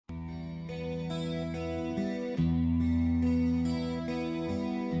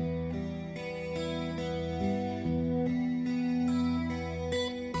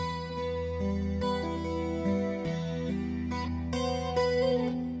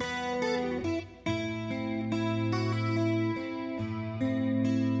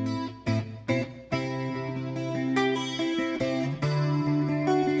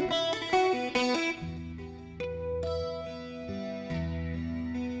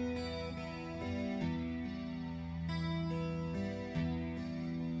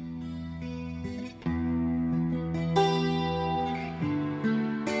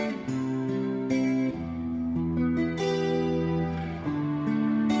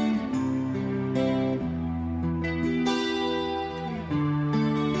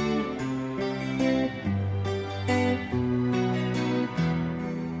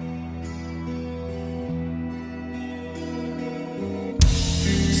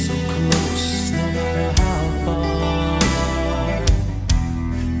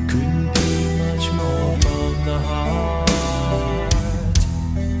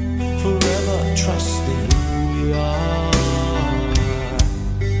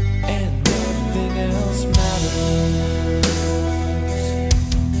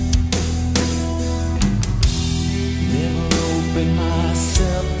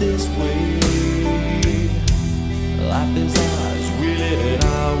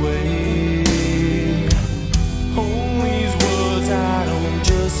way. All these words I don't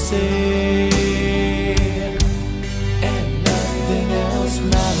just say, and nothing else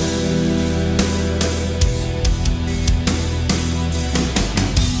matters.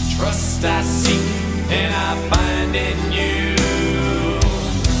 Trust I seek and I find in you.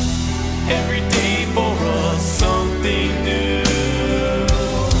 Every day for us something new.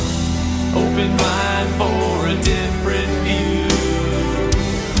 Open mind for a different view,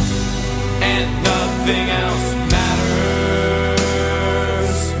 and nothing else matters.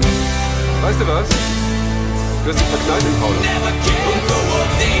 Weißt du was? Du wirst dich verkleiden, Paula. Never care for what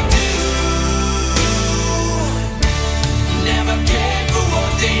they do. Never care for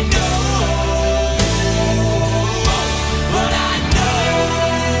what they know. But I know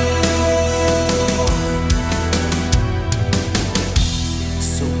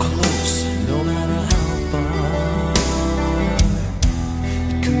so close, no matter how far.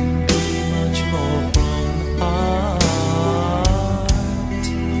 It couldn't be much more from the heart.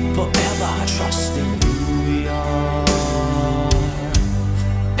 Forever trusting who we are,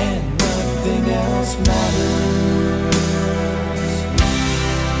 and nothing else matters.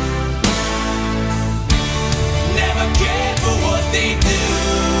 Never cared for what they do.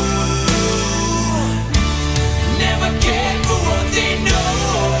 Never cared for what they know.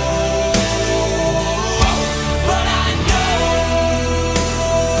 But I know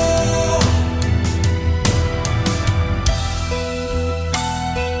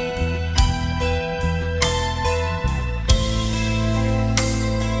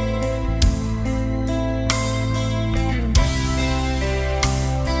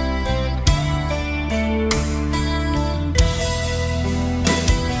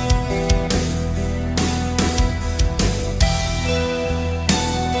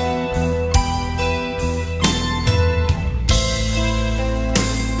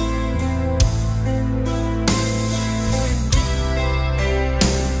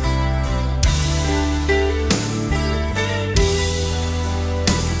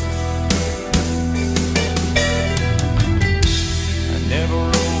I never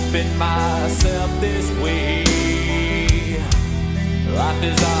opened myself this way. Life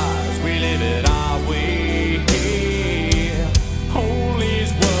is ours, we live it our way. All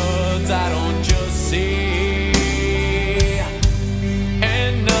these words I don't just say,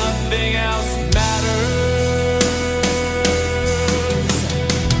 and nothing else matters.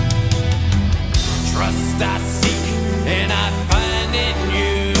 Trust I seek and I find in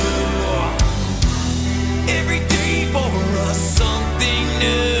you. Every day for us something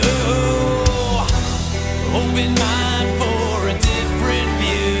new. Open mind for a different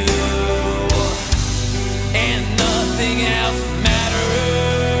view, and nothing else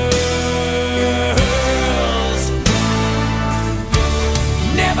matters.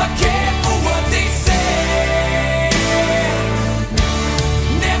 Never care for what they say.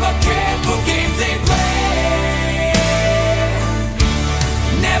 Never care for games they play.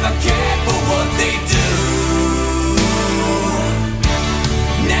 Never care for what they do.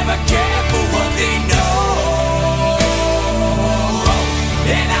 Never care